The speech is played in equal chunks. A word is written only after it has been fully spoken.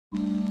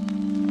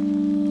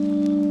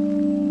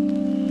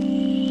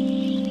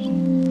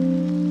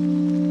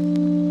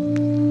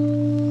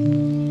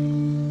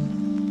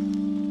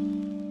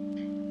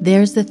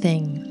There's the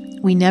thing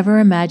we never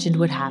imagined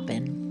would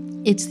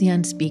happen. It's the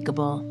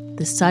unspeakable,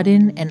 the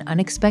sudden and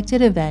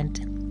unexpected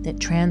event that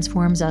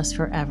transforms us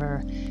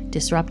forever,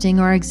 disrupting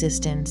our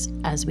existence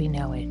as we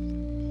know it.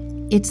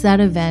 It's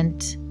that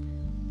event,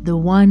 the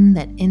one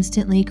that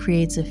instantly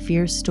creates a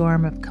fierce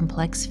storm of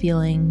complex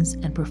feelings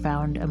and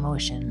profound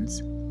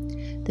emotions.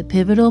 The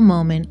pivotal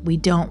moment we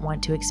don't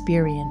want to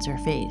experience or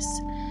face,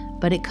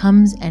 but it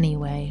comes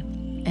anyway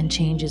and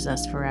changes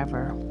us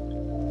forever.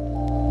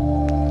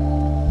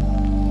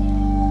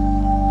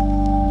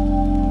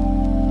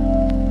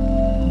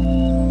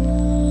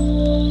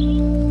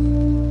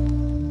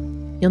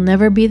 You'll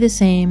never be the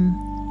same,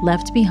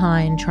 left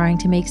behind trying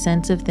to make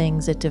sense of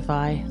things that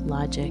defy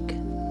logic.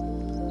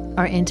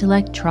 Our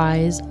intellect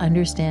tries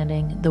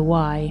understanding the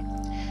why,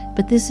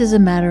 but this is a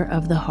matter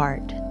of the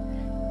heart.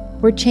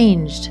 We're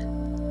changed,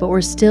 but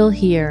we're still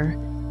here,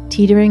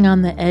 teetering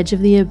on the edge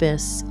of the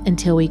abyss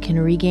until we can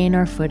regain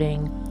our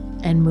footing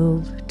and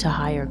move to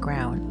higher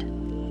ground.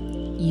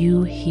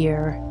 You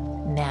here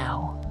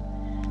now.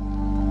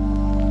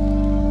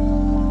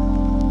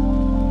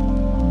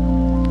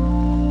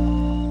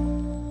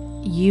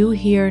 You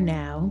Here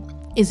Now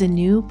is a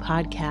new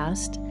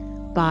podcast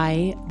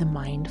by the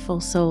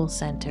Mindful Soul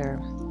Center,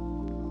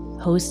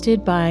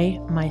 hosted by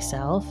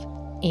myself,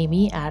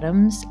 Amy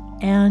Adams,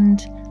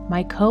 and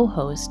my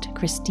co-host,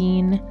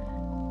 Christine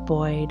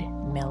Boyd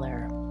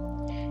Miller.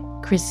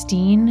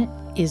 Christine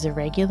is a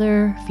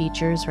regular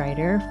features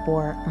writer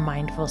for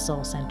Mindful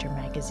Soul Center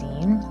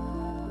magazine,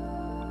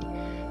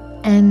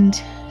 and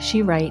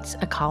she writes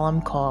a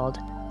column called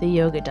The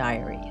Yoga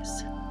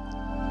Diaries.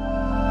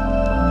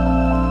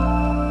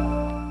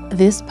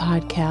 This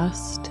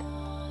podcast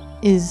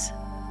is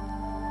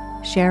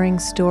sharing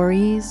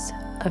stories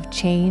of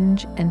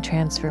change and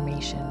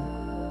transformation.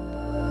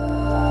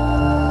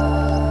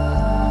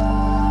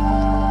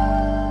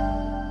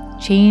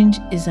 Change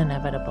is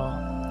inevitable,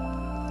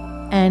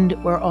 and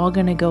we're all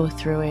going to go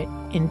through it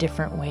in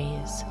different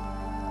ways.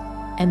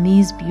 And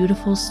these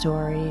beautiful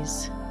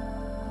stories,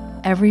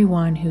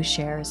 everyone who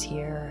shares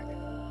here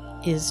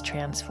is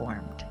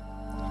transformed.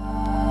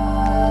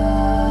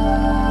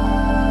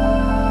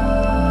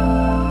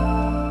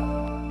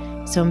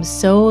 So I'm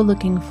so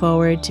looking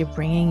forward to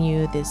bringing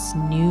you this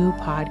new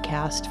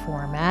podcast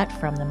format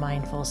from the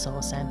Mindful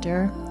Soul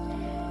Center.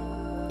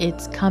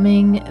 It's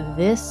coming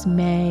this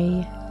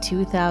May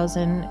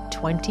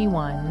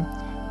 2021,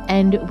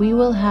 and we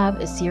will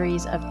have a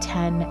series of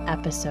 10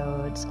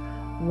 episodes,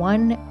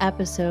 1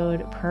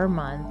 episode per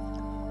month,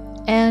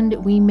 and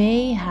we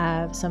may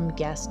have some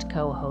guest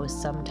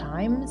co-hosts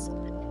sometimes.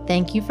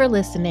 Thank you for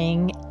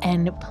listening,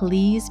 and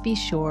please be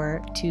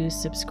sure to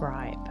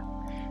subscribe.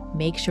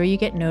 Make sure you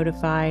get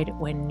notified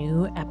when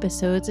new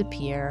episodes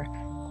appear,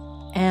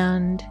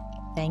 and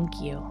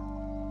thank you.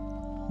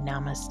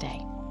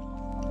 Namaste.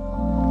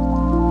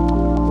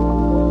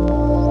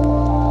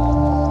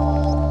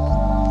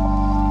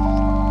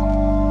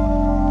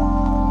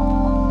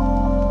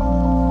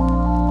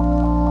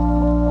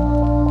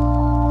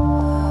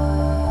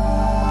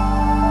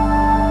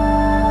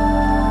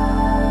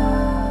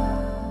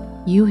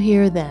 You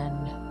hear then,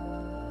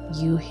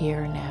 you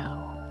hear now.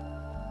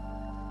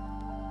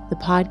 The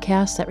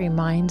podcast that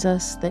reminds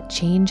us that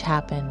change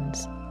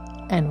happens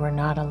and we're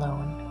not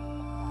alone.